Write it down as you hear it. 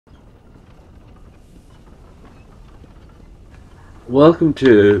Welcome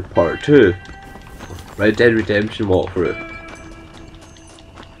to part 2 Red Dead Redemption walkthrough.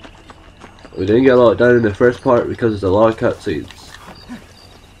 We didn't get a lot done in the first part because there's a lot of cutscenes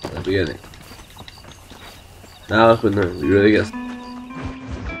at the beginning. Now is when we really get.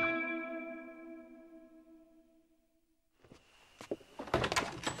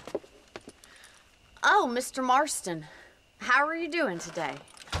 Oh, Mr. Marston. How are you doing today?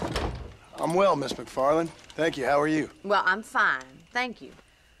 I'm well, Miss McFarland. Thank you. How are you? Well, I'm fine. Thank you.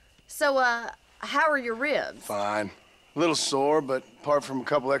 So, how are your ribs? Fine. A little sore, but apart from a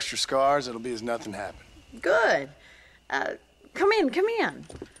couple extra scars, it'll be as nothing happened. Good. Come in, come in.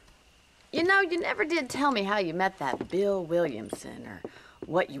 You know, you never did tell me how you met that Bill Williamson or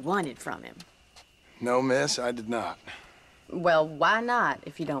what you wanted from him. No, miss, I did not. Well, why not,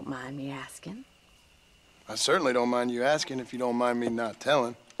 if you don't mind me asking? I certainly don't mind you asking if you don't mind me not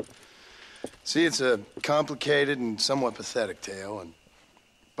telling. See, it's a complicated and somewhat pathetic tale, and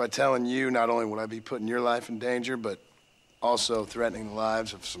by telling you, not only would I be putting your life in danger, but also threatening the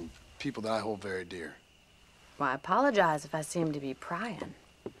lives of some people that I hold very dear. Well, I apologize if I seem to be prying.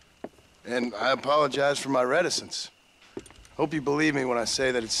 And I apologize for my reticence. Hope you believe me when I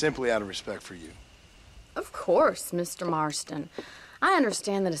say that it's simply out of respect for you. Of course, Mr. Marston. I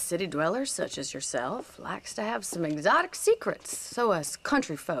understand that a city dweller such as yourself likes to have some exotic secrets, so us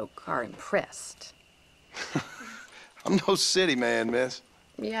country folk are impressed. I'm no city man, miss.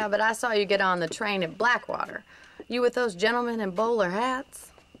 Yeah, but I saw you get on the train at Blackwater. You with those gentlemen in bowler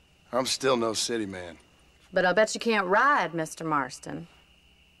hats? I'm still no city man. But I'll bet you can't ride, Mr. Marston.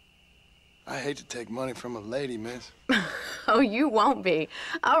 I hate to take money from a lady, miss. Oh, you won't be.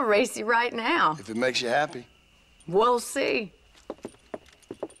 I'll race you right now. If it makes you happy. We'll see.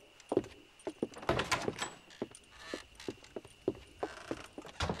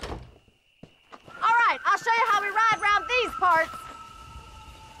 All right, I'll show you how we ride around these parts.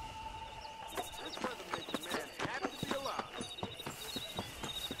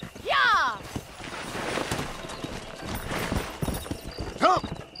 Yeah! Come!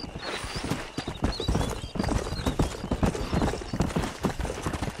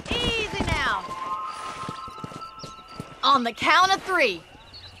 Easy now. On the count of 3.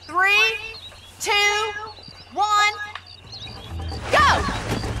 3, 2, 1, go!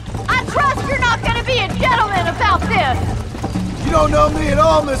 I trust you're not gonna be a gentleman about this. You don't know me at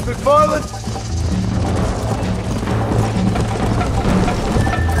all, Miss McFarland.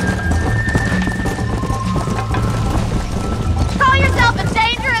 Call yourself a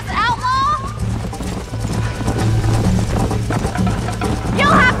dangerous outlaw?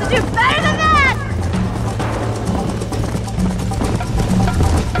 You'll have to do better than that!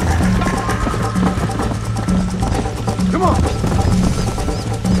 Come on!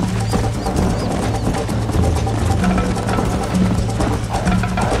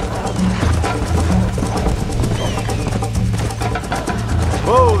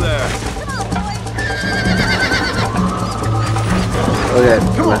 Whoa there! Okay,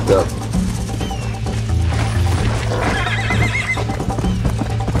 come on. Up.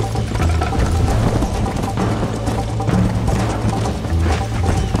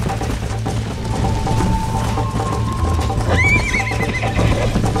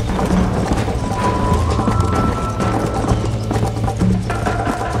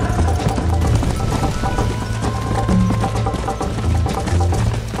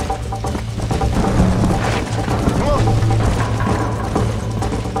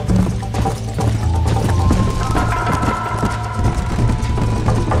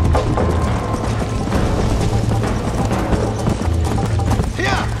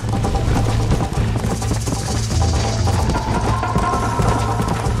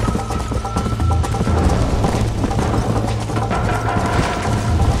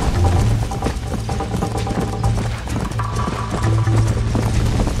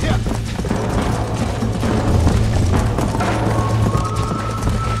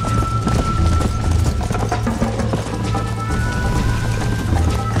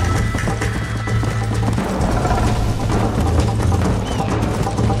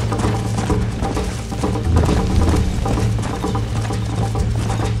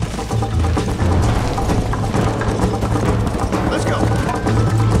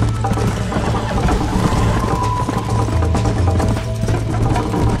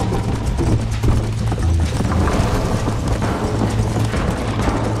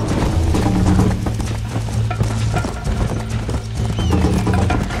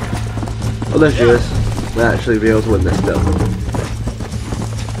 Let's do this. We'll actually be able to win this still.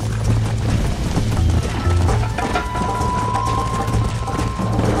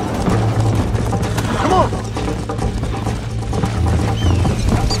 Come on!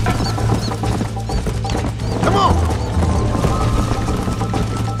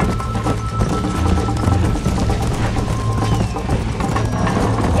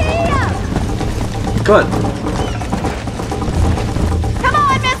 Come on. Come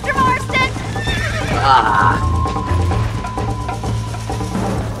on, Mr. Marston! Ah.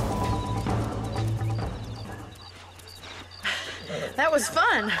 That was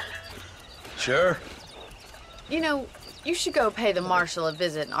fun. Sure. You know, you should go pay the marshal a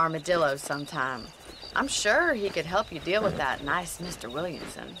visit in Armadillo sometime. I'm sure he could help you deal with that nice Mr.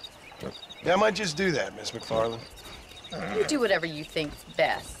 Williamson. Yeah, I might just do that, Miss McFarland. You do whatever you think's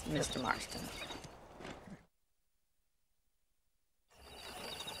best, Mr. Marston.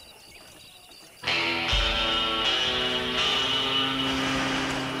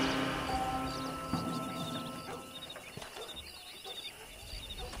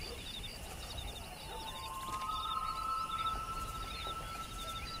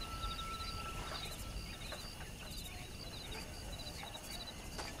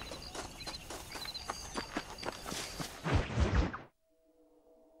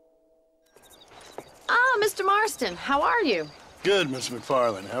 Mr. Marston, how are you? Good, Miss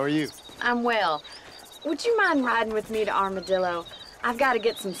McFarland. How are you? I'm well. Would you mind riding with me to Armadillo? I've got to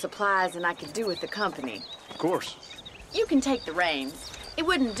get some supplies and I could do with the company. Of course. You can take the reins. It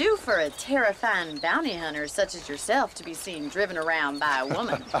wouldn't do for a terrifying bounty hunter such as yourself to be seen driven around by a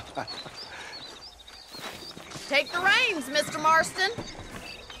woman. Take the reins, Mr. Marston.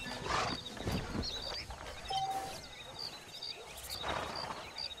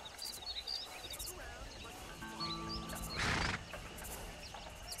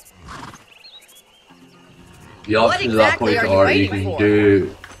 The options at that point are you can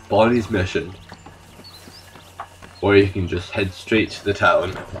do Bonnie's mission, or you can just head straight to the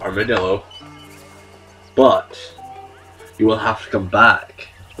town, Armadillo, but you will have to come back.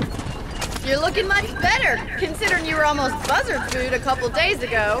 You're looking much better, considering you were almost buzzard food a couple days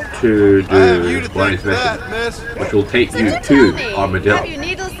ago. To I have you do to Bonnie's thank for mission, that, miss. which will take So you tell to me, Armadillo. have you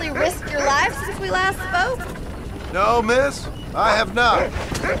needlessly risked your life since we last spoke? No, miss. I have not.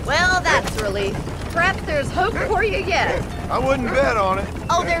 Well, that's a relief. Perhaps there's hope for you yet. I wouldn't bet on it.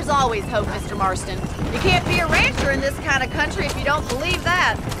 Oh, there's always hope, Mr. Marston. You can't be a rancher in this kind of country if you don't believe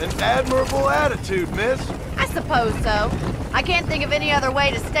that. An admirable attitude, miss. I suppose so. I can't think of any other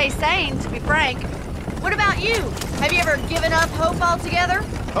way to stay sane, to be frank. What about you? Have you ever given up hope altogether?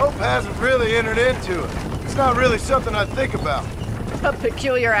 Hope hasn't really entered into it. It's not really something I think about. A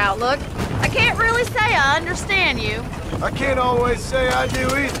peculiar outlook. I can't really say I understand you. I can't always say I do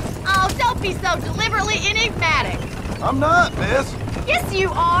either. Oh, don't be so deliberately enigmatic. I'm not, miss. Yes, you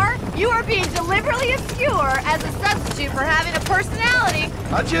are. You are being deliberately obscure as a substitute for having a personality.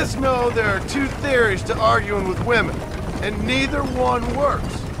 I just know there are two theories to arguing with women, and neither one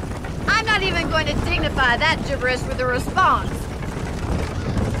works. I'm not even going to dignify that gibberish with a response.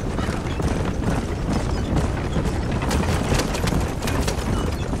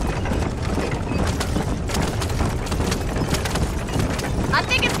 I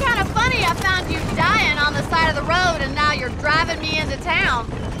think it's kind of funny I found you dying on the side of the road and now you're driving me into town.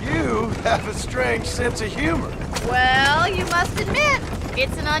 You have a strange sense of humor. Well, you must admit,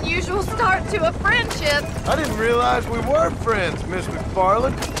 it's an unusual start to a friendship. I didn't realize we were friends, Miss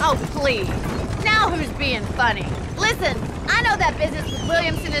McFarland. Oh, please. Now who's being funny? Listen, I know that business with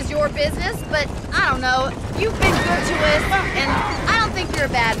Williamson is your business, but I don't know. You've been good to us, and I don't think you're a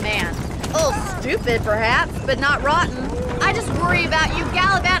bad man. A little stupid, perhaps, but not rotten. I just worry about you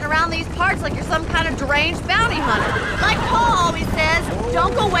gallivanting around these parts like you're some kind of deranged bounty hunter. Like Paul always says,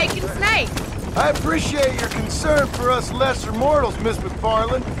 don't go waking snakes. I appreciate your concern for us lesser mortals, Miss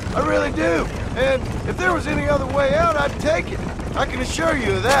McFarland. I really do. And if there was any other way out, I'd take it. I can assure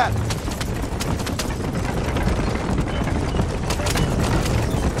you of that.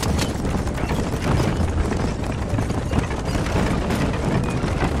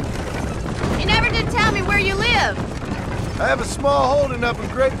 You never did tell me where you live. I have a small holding up in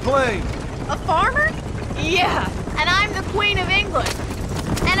Great Plains. A farmer? Yeah, and I'm the Queen of England.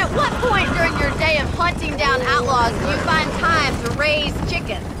 And at what point during your day of hunting down outlaws do you find time to raise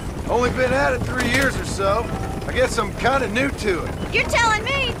chickens? Only been at it 3 years or so. I guess I'm kind of new to it. You're telling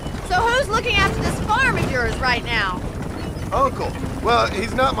me? So who's looking after this farm of yours right now? Uncle. Well,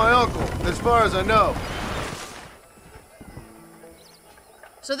 he's not my uncle, as far as I know.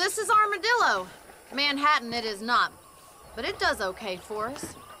 So this is Armadillo. Manhattan it is not, but it does okay for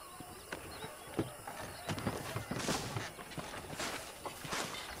us.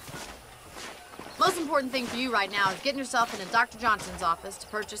 Most important thing for you right now is getting yourself into Dr. Johnson's office to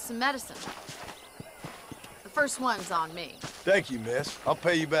purchase some medicine. The first one's on me. Thank you, miss. I'll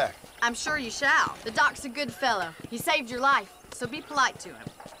pay you back. I'm sure you shall. The doc's a good fellow. He saved your life, so be polite to him.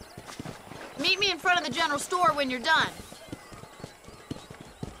 Meet me in front of the general store when you're done.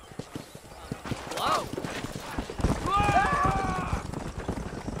 Whoa.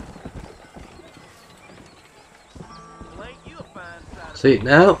 See,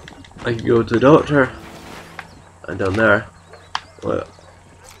 now I can go to the doctor. And down there. Well,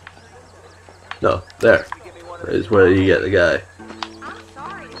 no, there is where you get the guy. I'm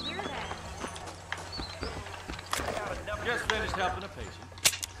sorry to hear that. Just finished helping a patient.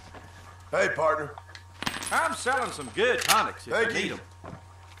 Hey, partner. I'm selling some good tonics if Thank you need you. them.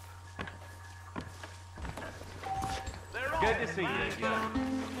 Good to see you again.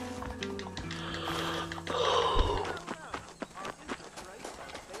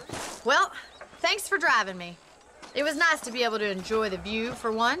 Well, thanks for driving me. It was nice to be able to enjoy the view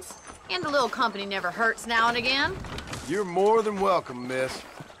for once, and a little company never hurts now and again. You're more than welcome, miss.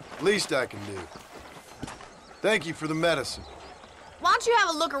 Least I can do. Thank you for the medicine. Why don't you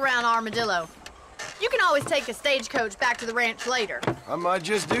have a look around Armadillo? You can always take a stagecoach back to the ranch later. I might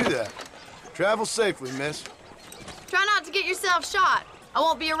just do that. Travel safely, miss. Try not to get yourself shot. I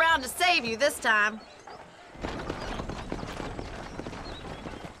won't be around to save you this time.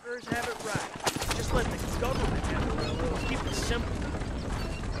 Have it right. Just let the government have the railroads. Keep it simple.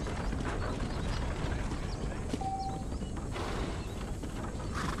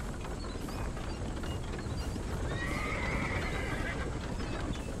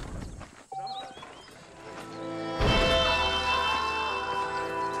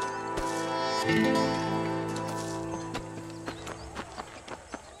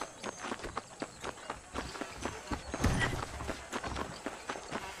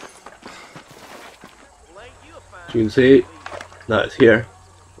 As you can see, now it's here,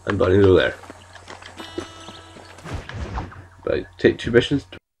 and Bunny's over there. But I take 2 missions.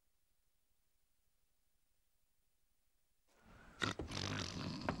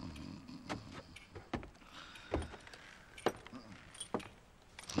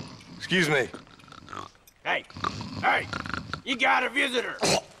 Excuse me. Hey, hey, you got a visitor.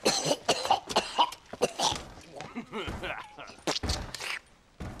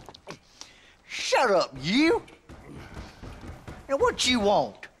 Shut up, you! Now what you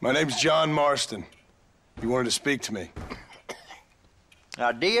want? My name's John Marston. You wanted to speak to me.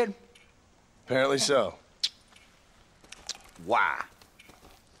 I did? Apparently so. Why?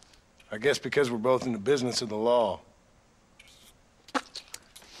 I guess because we're both in the business of the law.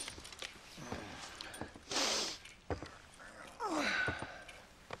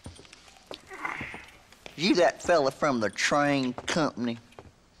 You that fella from the train company?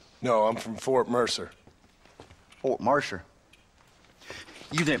 No, I'm from Fort Mercer. Fort Mercer?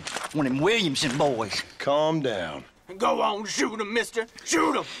 You them, one of them Williamson boys. Calm down. Go on, shoot him, mister.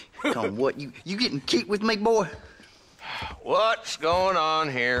 Shoot him. Come on, what, you getting kicked with me, boy? What's going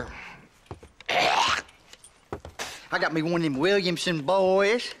on here? I got me one of them Williamson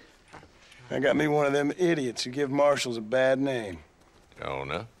boys. I got me one of them idiots who give marshals a bad name.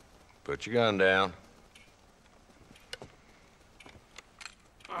 Jonah, put your gun down.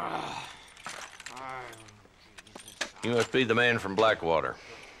 You must be the man from Blackwater.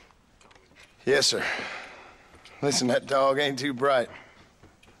 Yes, sir. Listen, that dog ain't too bright,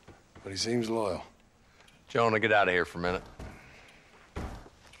 but he seems loyal. Jonah, get out of here for a minute.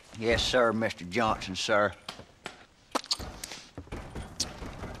 Yes, sir, Mr. Johnson, sir.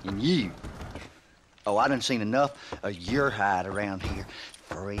 And you. Oh, I done seen enough of your hide around here,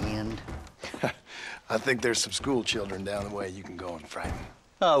 friend. I think there's some school children down the way you can go and frighten.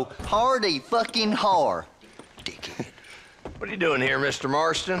 Oh, hardy fucking har. Dickhead. What are you doing here, Mr.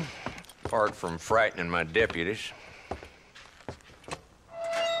 Marston? Apart from frightening my deputies.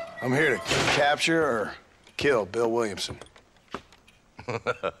 I'm here to capture or kill Bill Williamson.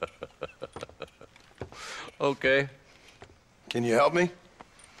 Okay. Can you help me?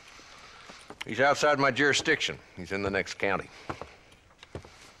 He's outside my jurisdiction. He's in the next county.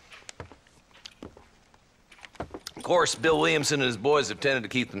 Of course, Bill Williamson and his boys have tended to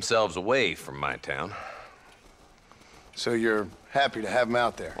keep themselves away from my town. So you're happy to have him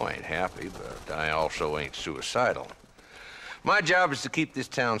out there? Well, I ain't happy, but I also ain't suicidal. My job is to keep this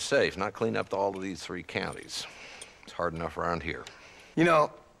town safe, not clean up all of these 3 counties. It's hard enough around here. You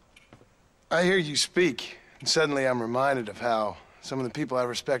know, I hear you speak, and suddenly I'm reminded of how some of the people I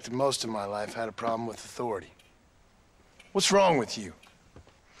respected most in my life had a problem with authority. What's wrong with you?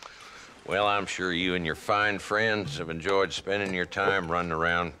 Well, I'm sure you and your fine friends have enjoyed spending your time running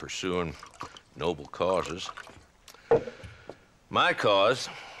around pursuing noble causes. My cause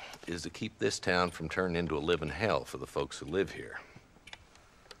is to keep this town from turning into a living hell for the folks who live here.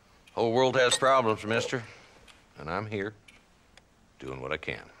 Whole world has problems, mister, and I'm here doing what I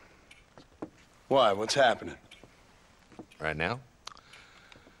can. Why? What's happening? Right now,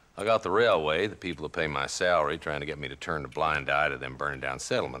 I got the railway, the people who pay my salary, trying to get me to turn a blind eye to them burning down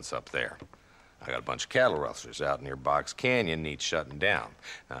settlements up there. I got a bunch of cattle rustlers out near Box Canyon needs shutting down.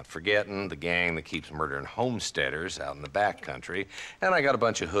 Not forgetting the gang that keeps murdering homesteaders out in the back country. And I got a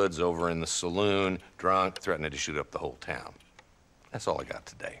bunch of hoods over in the saloon, drunk, threatening to shoot up the whole town. That's all I got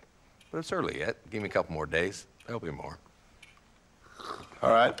today. But it's early yet. Give me a couple more days. There'll be more.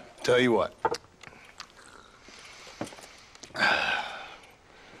 All right, tell you what.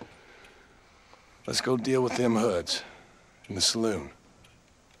 Let's go deal with them hoods in the saloon.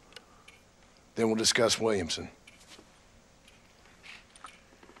 Then we'll discuss Williamson.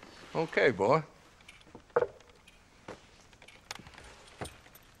 Okay, boy.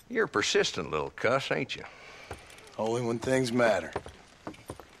 You're a persistent little cuss, ain't you? Only when things matter.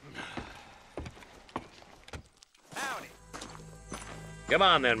 Howdy. Come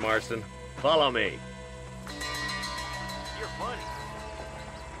on then, Marston. Follow me. You're funny.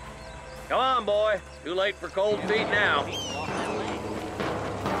 Come on, boy. Too late for cold feet now.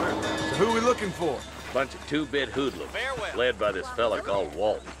 So who are we looking for? Bunch of two-bit hoodlums, Farewell. led by this fella called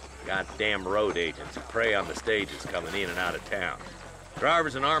Walton. Goddamn road agents who prey on the stages coming in and out of town.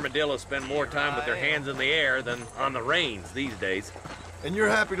 Drivers and armadillos spend more time with their hands in the air than on the reins these days. And you're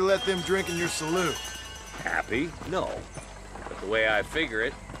happy to let them drink in your saloon? Happy? No. But the way I figure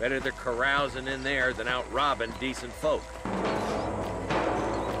it, better they're carousing in there than out robbing decent folk.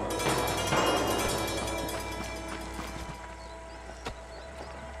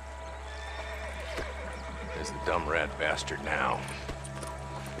 There's the dumb rat bastard now.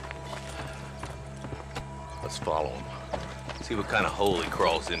 Let's follow him. See what kind of hole he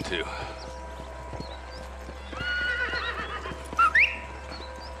crawls into.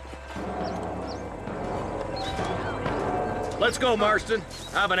 Let's go, Marston.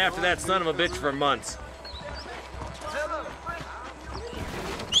 I've been after that son of a bitch for months.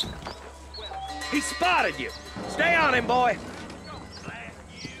 He spotted you. Stay on him, boy.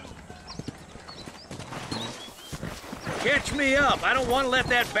 Catch me up. I don't want to let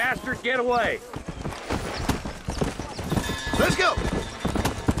that bastard get away. Let's go!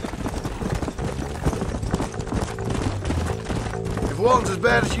 If Walton's as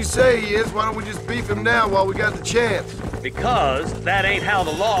bad as you say he is, why don't we just beef him now while we got the chance? Because that ain't how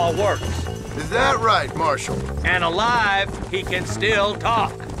the law works. Is that right, Marshal? And alive, he can still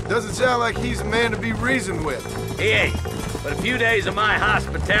talk. Doesn't sound like he's a man to be reasoned with. He ain't. But a few days of my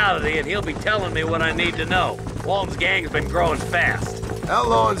hospitality and he'll be telling me what I need to know. Walton's gang's been growing fast.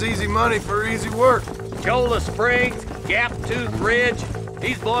 Outlawing's easy money for easy work. Chola Springs, Gap Tooth Ridge,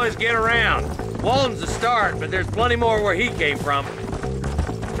 these boys get around. Walton's a start, but there's plenty more where he came from.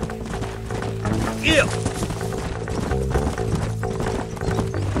 Ew!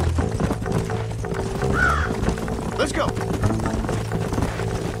 Let's go!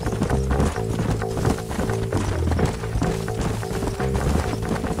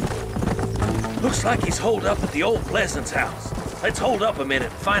 Looks like he's holed up at the old Pleasance house. Let's hold up a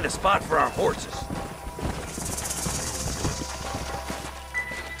minute and find a spot for our horses.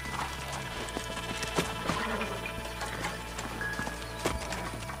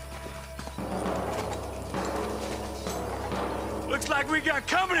 Looks like we got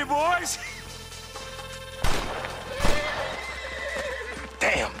company, boys.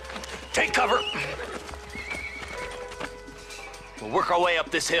 Damn! Take cover! We'll work our way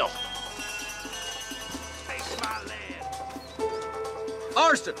up this hill.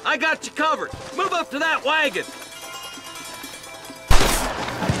 Marston, I got you covered. Move up to that wagon.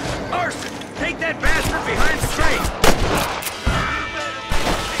 Marston, take that bastard behind the crate.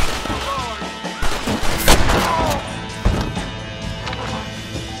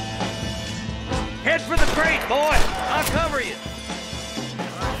 Head for the crate, boy. I'll cover you.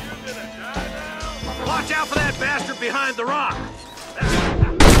 Watch out for that bastard behind the rock.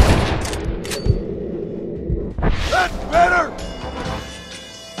 That's better!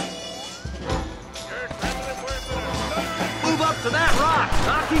 Move up to that rock.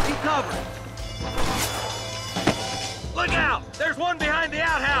 I'll keep you covered. Look out! There's one behind the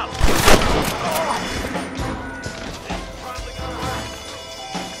outhouse.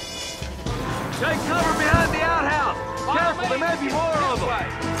 Take cover behind the outhouse. Careful, there may be more of them.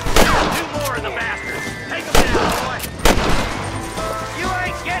 Two more of the bastards. Take them down, boy. You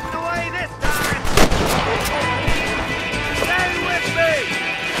ain't getting away this time. Stay with me.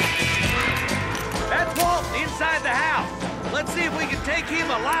 That's Walton inside the house. Let's see if we can take him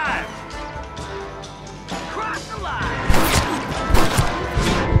alive. Cross the line.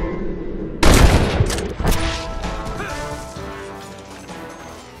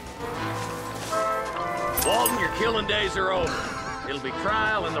 Walton, your killing days are over. It'll be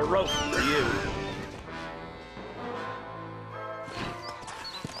trial and the rope for you.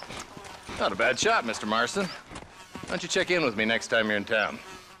 Not a bad shot, Mr. Marston. Why don't you check in with me next time you're in town?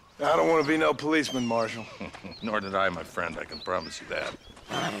 I don't want to be no policeman, Marshal. Nor did I, my friend. I can promise you that.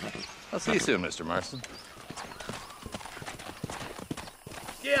 I'll see you soon, Mr. Marston.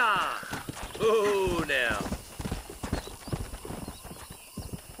 Yeah. Ooh, now.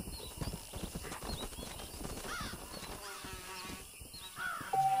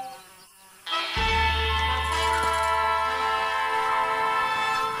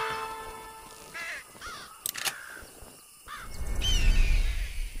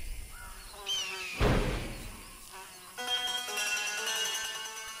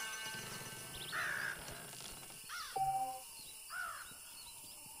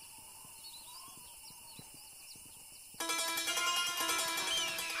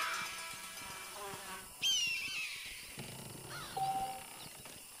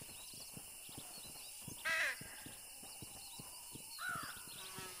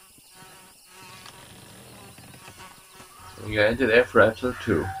 We get into there for episode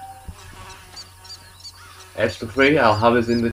 2. Episode 3 I'll have us in the